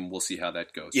 and we'll see how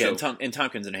that goes. Yeah, and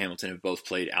Tompkins and Hamilton have both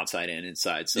played outside and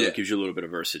inside, so it gives you a little bit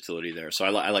of versatility there. So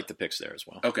I like the picks there as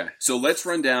well. Okay, so let's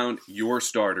run down your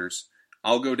starters.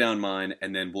 I'll go down mine,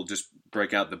 and then we'll just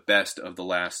break out the best of the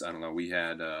last, we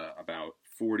had about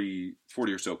 40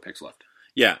 or so picks left.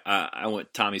 Yeah, I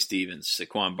went Tommy Stevens,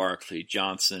 Saquon Barkley,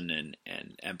 Johnson,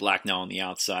 and Blacknell on the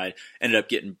outside. Ended up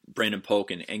getting Brandon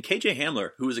Polk and KJ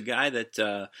Hamler, who was a guy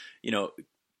that,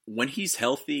 when he's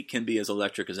healthy, can be as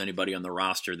electric as anybody on the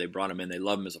roster. They brought him in. They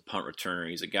love him as a punt returner.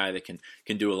 He's a guy that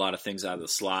can do a lot of things out of the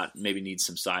slot, maybe needs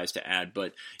some size to add.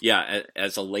 But, yeah,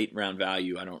 as a late-round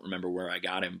value, I don't remember where I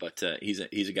got him, but he's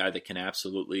a guy that can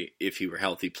absolutely, if he were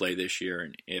healthy, play this year,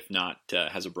 and if not,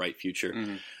 has a bright future.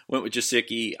 Mm-hmm. Went with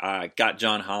Jasicki. Got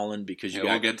John Holland because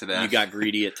we'll get to that. You got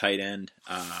Greedy at tight end.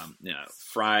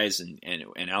 Fries and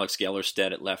Alex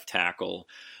Gellerstedt at left tackle.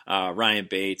 Ryan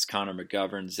Bates, Connor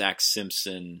McGovern, Zach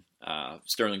Simpson,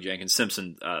 Sterling Jenkins.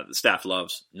 Simpson, the staff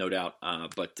loves, no doubt,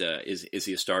 but is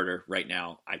he a starter right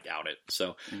now? I doubt it.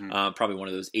 So probably one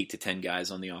of those 8 to 10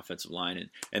 guys on the offensive line,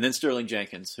 and then Sterling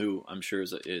Jenkins, who I'm sure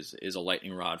is a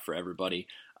lightning rod for everybody.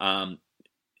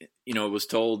 It was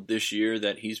told this year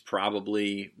that he's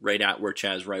probably right at where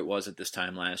Chaz Wright was at this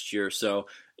time last year. So,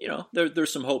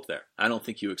 there's some hope there. I don't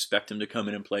think you expect him to come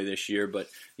in and play this year, but,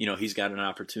 he's got an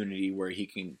opportunity where he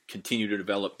can continue to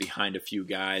develop behind a few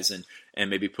guys and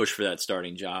maybe push for that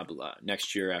starting job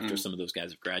next year after some of those guys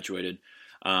have graduated.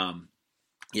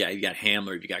 You got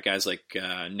Hamler. You got guys like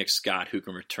Nick Scott who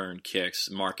can return kicks.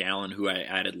 Mark Allen, who I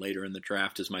added later in the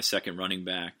draft, is my second running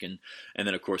back, and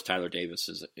then of course Tyler Davis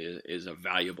is a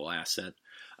valuable asset.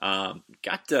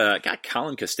 Got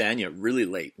Colin Castagna really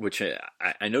late, which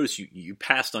I noticed you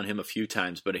passed on him a few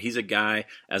times, but he's a guy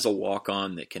as a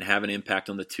walk-on that can have an impact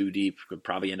on the 2 deep, could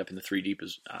probably end up in the 3 deep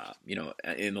as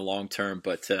in the long term.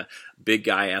 But big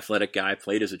guy, athletic guy,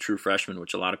 played as a true freshman,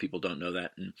 which a lot of people don't know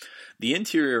that. And the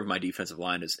interior of my defensive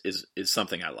line is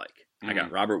something I like. I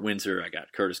got Robert Windsor, I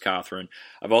got Curtis Cothran,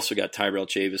 I've also got Tyrell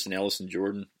Chavis and Ellison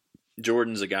Jordan.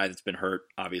 Jordan's a guy that's been hurt,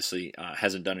 obviously,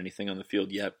 hasn't done anything on the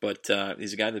field yet, but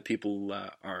he's a guy that people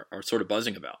are sort of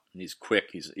buzzing about. And he's quick.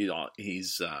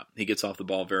 He gets off the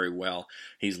ball very well.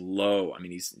 He's low. I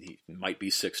mean, he might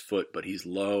be 6 foot, but he's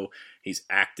low. He's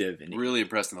active and really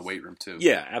impressed in the weight room too.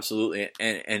 Yeah, absolutely.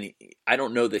 And I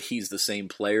don't know that he's the same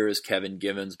player as Kevin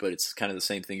Givens, but it's kind of the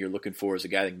same thing you're looking for as a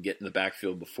guy that can get in the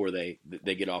backfield before they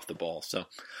get off the ball. So.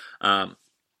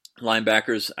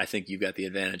 Linebackers, I think you've got the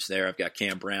advantage there. I've got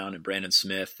Cam Brown and Brandon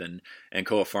Smith and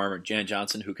Koa Farmer, Jan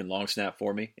Johnson, who can long snap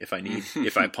for me if I need,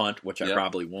 if I punt, which I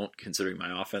probably won't considering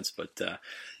my offense. But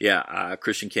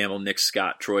Christian Campbell, Nick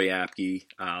Scott, Troy Apke,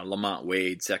 Lamont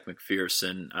Wade, Zach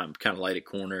McPherson. I'm kind of light at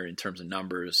corner in terms of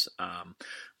numbers.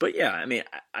 But yeah, I mean,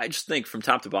 I just think from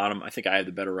top to bottom, I think I have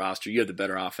the better roster. You have the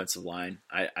better offensive line.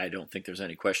 I don't think there's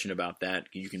any question about that.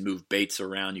 You can move Bates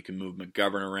around. You can move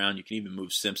McGovern around. You can even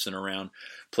move Simpson around,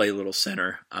 play a little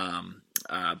center.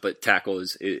 But tackle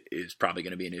is probably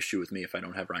going to be an issue with me if I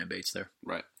don't have Ryan Bates there.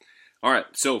 Right. All right,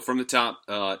 so from the top,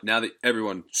 now that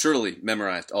everyone surely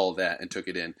memorized all of that and took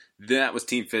it in, that was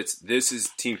Team Fitz. This is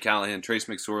Team Callahan. Trace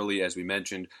McSorley, as we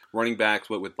mentioned. Running backs,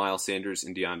 what with Miles Sanders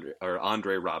and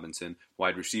Andre Robinson.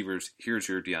 Wide receivers, here's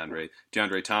your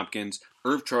DeAndre Tompkins,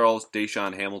 Irv Charles,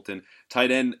 Deshaun Hamilton.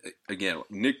 Tight end, again,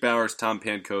 Nick Bowers, Tom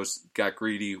Pankos, got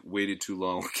greedy, waited too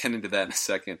long. We'll get into that in a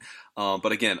second.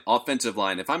 But again, offensive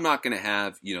line, if I'm not going to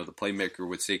have, the playmaker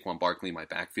with Saquon Barkley in my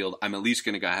backfield, I'm at least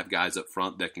going to have guys up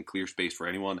front that can clear space for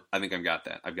anyone. I think I've got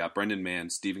that. I've got Brendan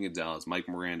Mann, Steven Gonzalez, Mike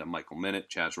Miranda, Michael Minute,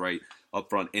 Chaz Wright up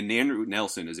front. And Andrew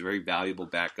Nelson is a very valuable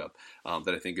backup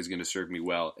that I think is going to serve me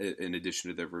well in addition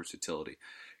to their versatility.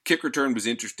 Kick return was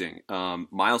interesting.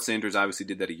 Miles Sanders obviously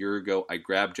did that a year ago. I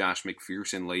grabbed Josh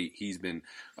McPherson late. He's been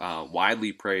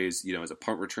widely praised, as a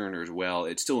punt returner as well.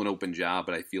 It's still an open job,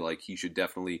 but I feel like he should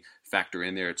definitely factor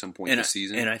in there at some point this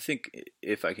season. And I think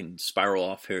if I can spiral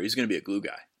off here, he's going to be a glue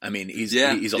guy. I mean, he's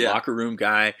a locker room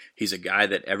guy. He's a guy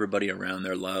that everybody around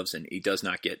there loves, and he does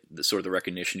not get the sort of the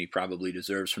recognition he probably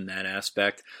deserves from that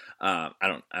aspect. I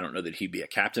don't know that he'd be a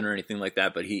captain or anything like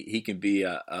that, but he can be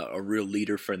a real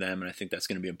leader for them, and I think that's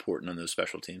going to be important on those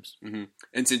special teams. Mm-hmm.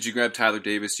 And since you grabbed Tyler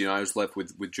Davis, I was left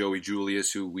with Joey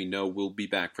Julius, who we know will be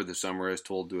back for the summer, as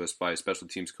told to us by special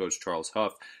teams coach Charles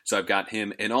Huff. So I've got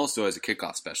him, and also as a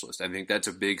kickoff specialist. I think that's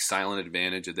a big silent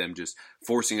advantage of them just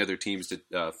forcing other teams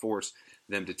to force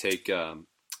them to take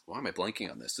why am I blanking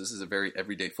on this? This is a very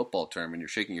everyday football term, and you're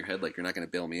shaking your head like you're not going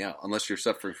to bail me out, unless you're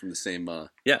suffering from the same... the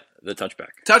touchback.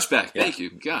 Touchback, thank you.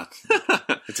 God.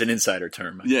 It's an insider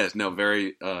term. Yes, no,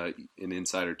 very an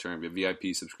insider term. A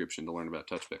VIP subscription to learn about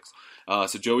touchbacks.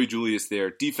 So Joey Julius there.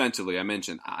 Defensively, I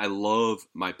mentioned, I love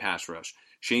my pass rush.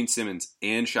 Shane Simmons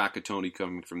and Shaka Toney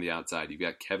coming from the outside. You've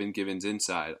got Kevin Givens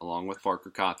inside, along with Parker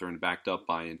Cothran, backed up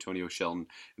by Antonio Shelton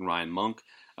and Ryan Monk.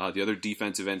 The other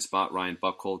defensive end spot, Ryan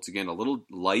Buchholz, again, a little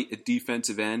light at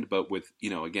defensive end, but with,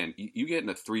 again, you get in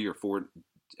a 3 or 4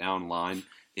 down line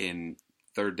in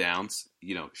third downs,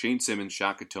 Shane Simmons,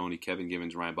 Shaka Toney, Kevin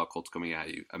Givens, Ryan Buchholz coming at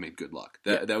you. I mean, good luck.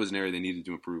 That was an area they needed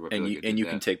to improve. You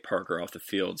can take Parker off the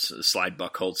field, slide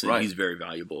Buchholz, and he's very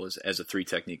valuable as a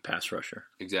 3-technique pass rusher.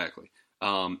 Exactly.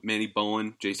 Manny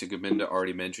Bowen, Jason Gabinda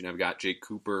already mentioned. I've got Jake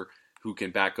Cooper, who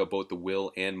can back up both the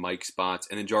Will and Mike spots.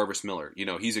 And then Jarvis Miller.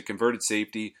 He's a converted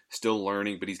safety, still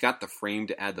learning, but he's got the frame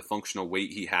to add the functional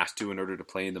weight he has to in order to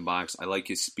play in the box. I like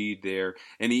his speed there.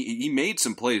 And he made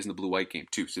some plays in the blue-white game,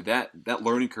 too. So that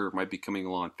learning curve might be coming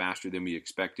along faster than we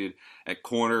expected. At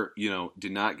corner,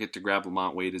 did not get to grab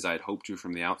Lamont Wade as I had hoped to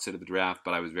from the outset of the draft,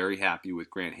 but I was very happy with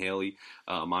Grant Haley,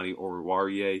 Monty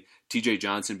Oruwariye, TJ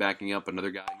Johnson backing up, another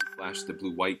guy who flashed the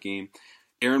blue-white game.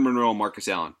 Aaron Monroe, Marcus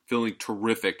Allen, feeling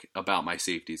terrific about my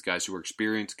safeties. Guys who are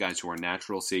experienced, guys who are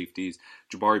natural safeties.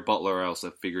 Jabari Butler, I also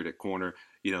figured at corner,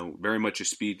 very much a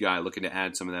speed guy looking to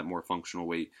add some of that more functional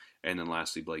weight. And then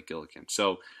lastly, Blake Gillikin.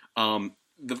 So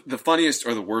the funniest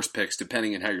or the worst picks,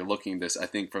 depending on how you're looking at this, I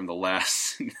think from the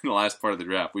last part of the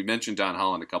draft. We mentioned John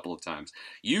Holland a couple of times.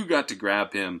 You got to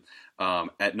grab him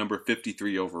at number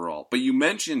 53 overall. But you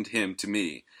mentioned him to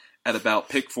me at about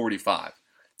pick 45.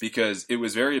 Because it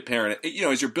was very apparent,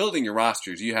 as you're building your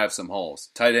rosters, you have some holes.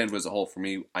 Tight end was a hole for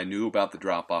me. I knew about the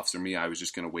drop-offs. For me, I was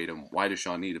just going to wait him. Why does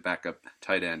Sean need a backup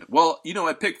tight end? Well,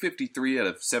 at pick 53 out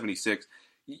of 76,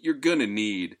 you're going to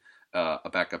need a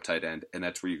backup tight end, and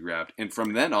that's where you grabbed. And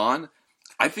from then on,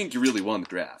 I think you really won the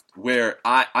draft, where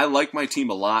I like my team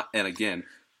a lot. And again,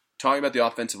 talking about the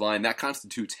offensive line, that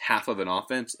constitutes half of an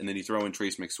offense, and then you throw in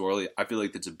Trace McSorley. I feel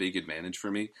like that's a big advantage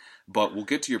for me. But we'll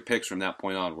get to your picks from that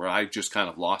point on, where I just kind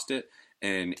of lost it,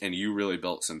 and you really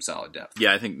built some solid depth.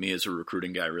 Yeah, I think me as a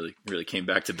recruiting guy really came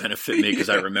back to benefit me because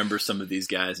I remember some of these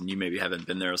guys, and you maybe haven't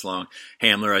been there as long.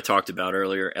 Hamler, I talked about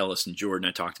earlier. Ellis and Jordan,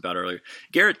 I talked about earlier.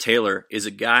 Garrett Taylor is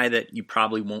a guy that you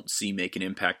probably won't see make an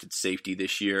impact at safety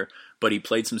this year, but he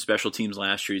played some special teams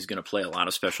last year. He's going to play a lot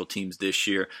of special teams this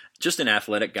year. Just an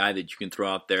athletic guy that you can throw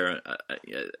out there,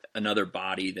 another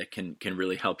body that can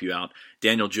really help you out.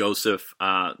 Daniel Joseph,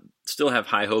 still have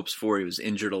high hopes for. He was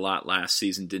injured a lot last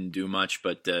season, didn't do much,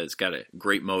 but he's got a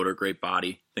great motor, great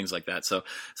body, things like that. So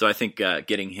I think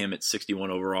getting him at 61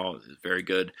 overall is very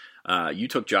good. You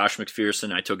took Josh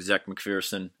McPherson. I took Zech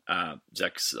McPherson.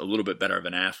 Zech's a little bit better of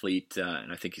an athlete,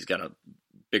 and I think he's got a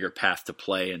bigger path to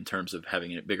play in terms of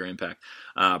having a bigger impact.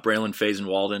 Braylon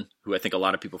Faison-Walden, who I think a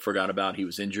lot of people forgot about. He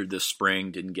was injured this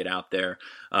spring, didn't get out there.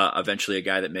 Eventually a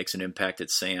guy that makes an impact at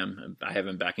Sam. I have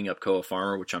him backing up Koa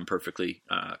Farmer, which I'm perfectly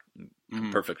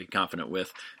confident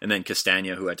with. And then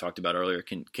Castagna, who I talked about earlier,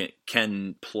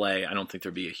 can play. I don't think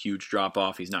there'd be a huge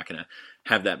drop-off. He's not going to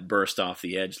have that burst off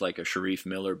the edge like a Sharif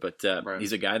Miller, but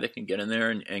he's a guy that can get in there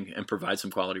and provide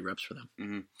some quality reps for them.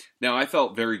 Mm-hmm. Now, I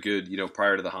felt very good,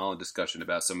 prior to the Holland discussion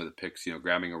about some of the picks,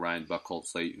 grabbing a Ryan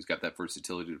Buchholz late, who's got that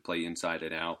versatility to play inside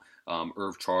and out.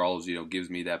 Irv Charles,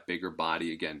 gives me that bigger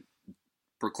body. Again,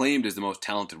 proclaimed as the most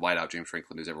talented wideout James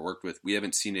Franklin has ever worked with. We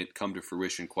haven't seen it come to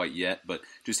fruition quite yet, but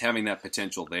just having that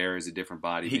potential there is a different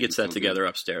body. He gets that together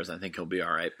upstairs. I think he'll be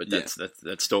all right, but that's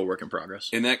still a work in progress.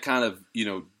 And that kind of,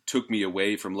 took me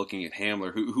away from looking at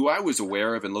Hamler, who I was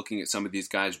aware of, and looking at some of these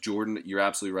guys. Jordan, you're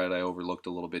absolutely right, I overlooked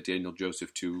a little bit. Daniel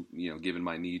Joseph, too, given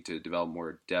my need to develop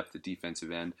more depth at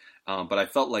defensive end. But I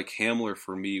felt like Hamler,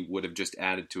 for me, would have just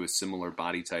added to a similar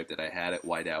body type that I had at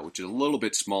wideout, which is a little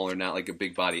bit smaller, not like a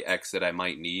big body X that I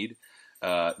might need.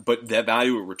 But that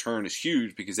value at return is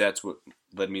huge because that's what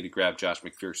led me to grab Josh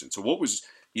McPherson. So what was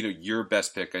your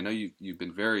best pick? I know you've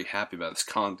been very happy about this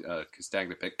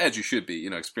Castagna pick, as you should be,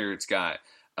 experienced guy.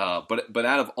 But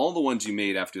out of all the ones you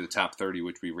made after the top 30,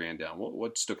 which we ran down,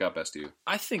 what stuck out best to you?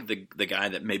 I think the guy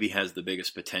that maybe has the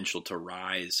biggest potential to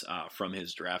rise from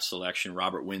his draft selection,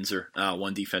 Robert Windsor,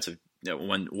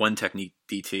 one technique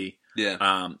DT.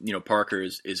 Yeah. Parker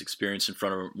is experienced in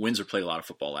front of him. Windsor played a lot of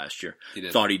football last year.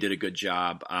 Thought he did a good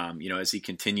job. As he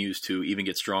continues to even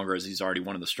get stronger, as he's already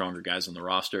one of the stronger guys on the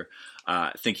roster,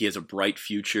 I think he has a bright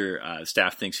future.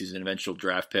 Staff thinks he's an eventual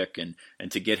draft pick, and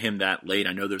to get him that late,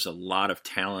 I know there's a lot of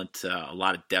talent, a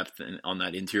lot of depth on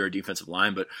that interior defensive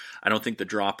line, but I don't think the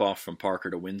drop off from Parker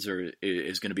to Windsor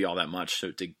is going to be all that much.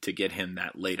 So to get him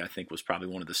that late, I think was probably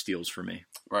one of the steals for me.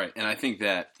 Right, and I think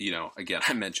that again,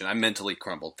 I mentioned I mentally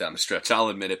crumbled down the stretch. I'll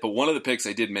admit it, but one of the picks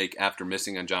I did make after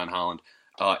missing on John Holland.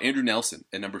 Andrew Nelson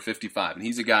at number 55. And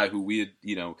he's a guy who we had,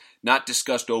 not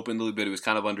discussed openly, but it was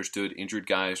kind of understood. Injured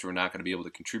guys who are not going to be able to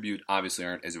contribute obviously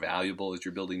aren't as valuable as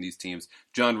you're building these teams.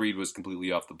 John Reed was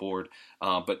completely off the board.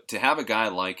 But to have a guy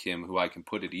like him who I can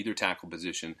put at either tackle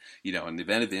position, in the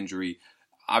event of injury,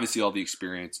 obviously all the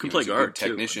experience. Can play guard,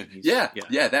 technician. Too.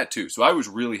 Yeah, that too. So I was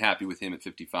really happy with him at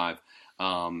 55.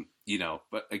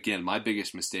 But again, my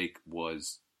biggest mistake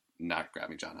was not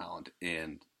grabbing John Holland,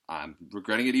 and I'm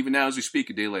regretting it even now as we speak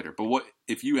a day later. But what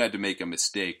if you had to make a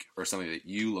mistake or something that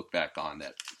you look back on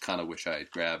that kind of wish I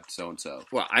had grabbed so-and-so?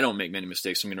 Well, I don't make many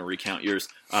mistakes. I'm going to recount yours.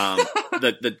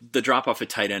 The drop-off at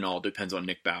tight end all depends on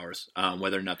Nick Bowers,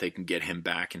 whether or not they can get him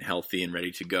back and healthy and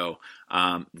ready to go.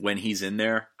 When he's in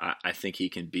there, I think he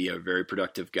can be a very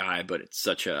productive guy, but it's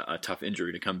such a tough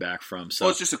injury to come back from. So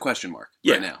it's just a question mark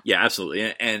right now. Yeah,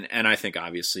 absolutely. And I think,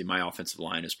 obviously, my offensive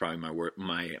line is probably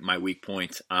my weak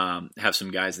point. Have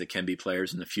some guys that can be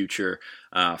players in the future,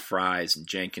 Fries and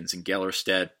Jenkins and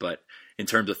Gellerstedt, but in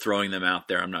terms of throwing them out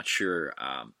there, I'm not sure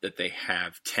that they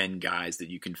have 10 guys that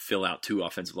you can fill out 2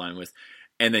 offensive line with.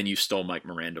 And then you stole Mike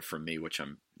Miranda from me, which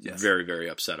I'm very, very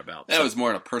upset about. That was more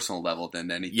on a personal level than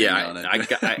anything. Yeah, I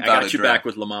got you back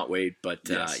with Lamont Wade,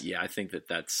 but I think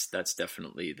that's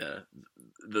definitely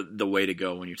the way to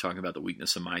go when you're talking about the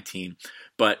weakness of my team.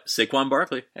 But Saquon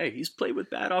Barkley, hey, he's played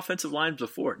with bad offensive lines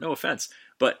before. No offense,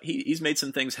 but he's made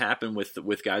some things happen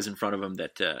with guys in front of him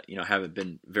that haven't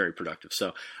been very productive.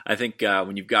 So I think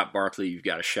when you've got Barkley, you've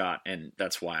got a shot, and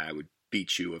that's why I would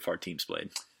beat you if our teams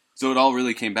played. So it all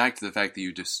really came back to the fact that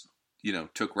you just,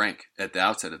 took rank at the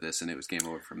outset of this, and it was game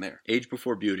over from there. Age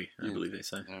before beauty, I believe they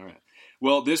say. All right.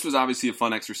 Well, this was obviously a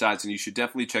fun exercise, and you should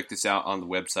definitely check this out on the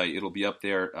website. It'll be up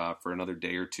there for another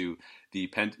day or two. The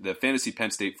Fantasy Penn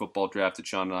State football draft that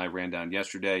Sean and I ran down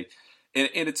yesterday. And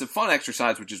it's a fun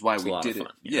exercise, which is why we did it.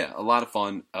 Yeah, a lot of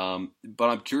fun. But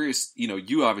I'm curious,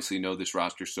 you obviously know this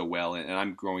roster so well, and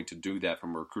I'm going to do that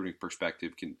from a recruiting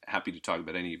perspective. Happy to talk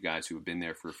about any of you guys who have been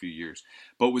there for a few years.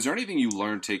 But was there anything you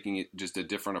learned taking it just a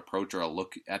different approach or a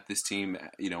look at this team,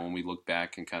 when we look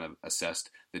back and kind of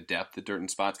assessed the depth at certain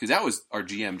spots? Because that was our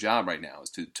GM job right now, is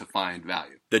to find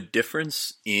value. The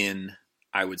difference in,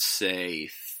 I would say,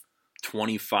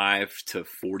 25 to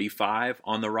 45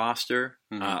 on the roster,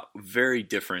 very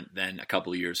different than a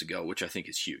couple of years ago, which I think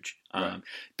is huge. Right.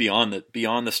 Beyond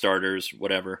the starters,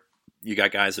 whatever, you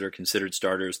got guys that are considered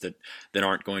starters that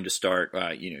aren't going to start.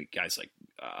 Guys like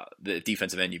the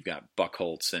defensive end, you've got Buck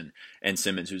Holtz and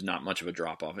Simmons, who's not much of a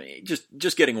drop off.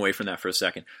 Just getting away from that for a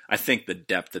second, I think the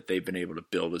depth that they've been able to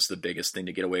build is the biggest thing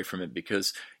to get away from it,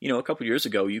 because a couple of years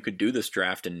ago you could do this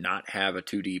draft and not have a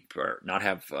 2 deep or not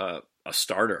have a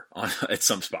starter at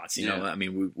some spots. I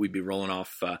mean, we'd be rolling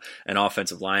off an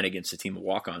offensive line against a team of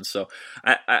walk-ons. So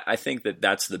I think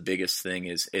that's the biggest thing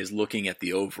is looking at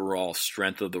the overall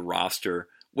strength of the roster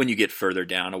when you get further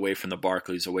down, away from the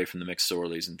Barkleys, away from the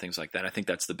McSorleys and things like that. I think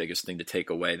that's the biggest thing to take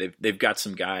away. They've got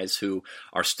some guys who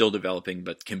are still developing,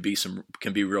 but can be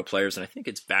real players, and I think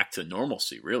it's back to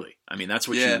normalcy, really. I mean, that's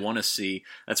what you want to see.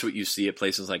 That's what you see at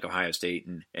places like Ohio State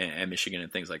and Michigan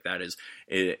and things like that,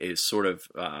 is sort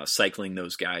of cycling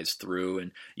those guys through,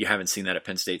 and you haven't seen that at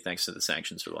Penn State thanks to the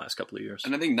sanctions for the last couple of years.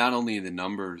 And I think not only in the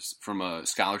numbers from a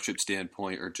scholarship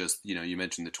standpoint, or just, you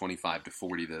mentioned the 25 to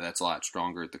 40, that's a lot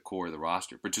stronger at the core of the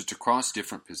roster, but just across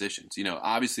different positions.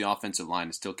 Obviously offensive line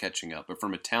is still catching up, but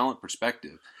from a talent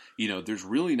perspective, there's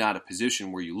really not a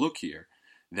position where you look here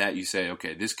that you say,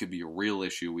 okay, this could be a real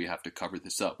issue, we have to cover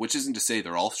this up, which isn't to say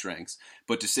they're all strengths,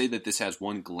 but to say that this has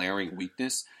one glaring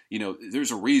weakness.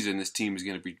 There's a reason this team is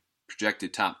going to be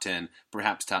projected top 10,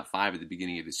 perhaps top 5 at the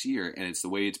beginning of this year, and it's the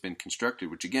way it's been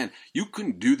constructed, which, again, you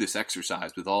couldn't do this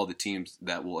exercise with all the teams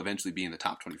that will eventually be in the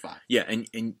top 25. Yeah, and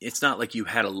it's not like you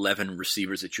had 11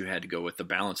 receivers that you had to go with. The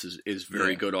balance is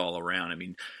very good all around. I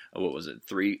mean, what was it,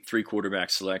 three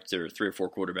quarterbacks selected, or 3 or 4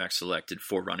 quarterbacks selected,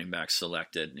 4 running backs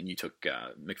selected, and you took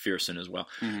McPherson as well.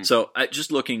 Mm-hmm. So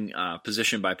just looking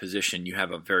position by position, you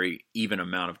have a very even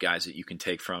amount of guys that you can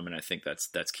take from, and I think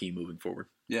that's key moving forward.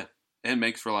 Yeah. And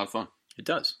makes for a lot of fun. It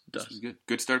does. This is good.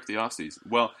 Good start to the offseason.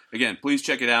 Well, again, please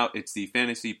check it out. It's the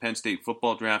Fantasy Penn State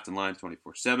Football Draft and Lines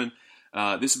 24/7.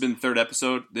 This has been the 3rd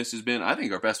episode. This has been, I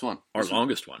think, our best one. Our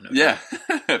longest one. Yeah.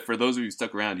 For those of you who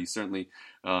stuck around, you certainly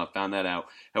found that out.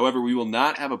 However, we will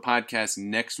not have a podcast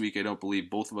next week. I don't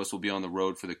believe. Both of us will be on the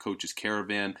road for the Coach's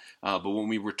Caravan. But when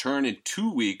we return in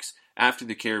 2 weeks after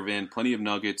the Caravan, plenty of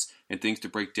nuggets and things to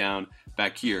break down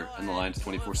back here on the Lines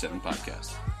 24/7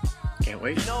 podcast. Can't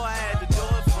wait.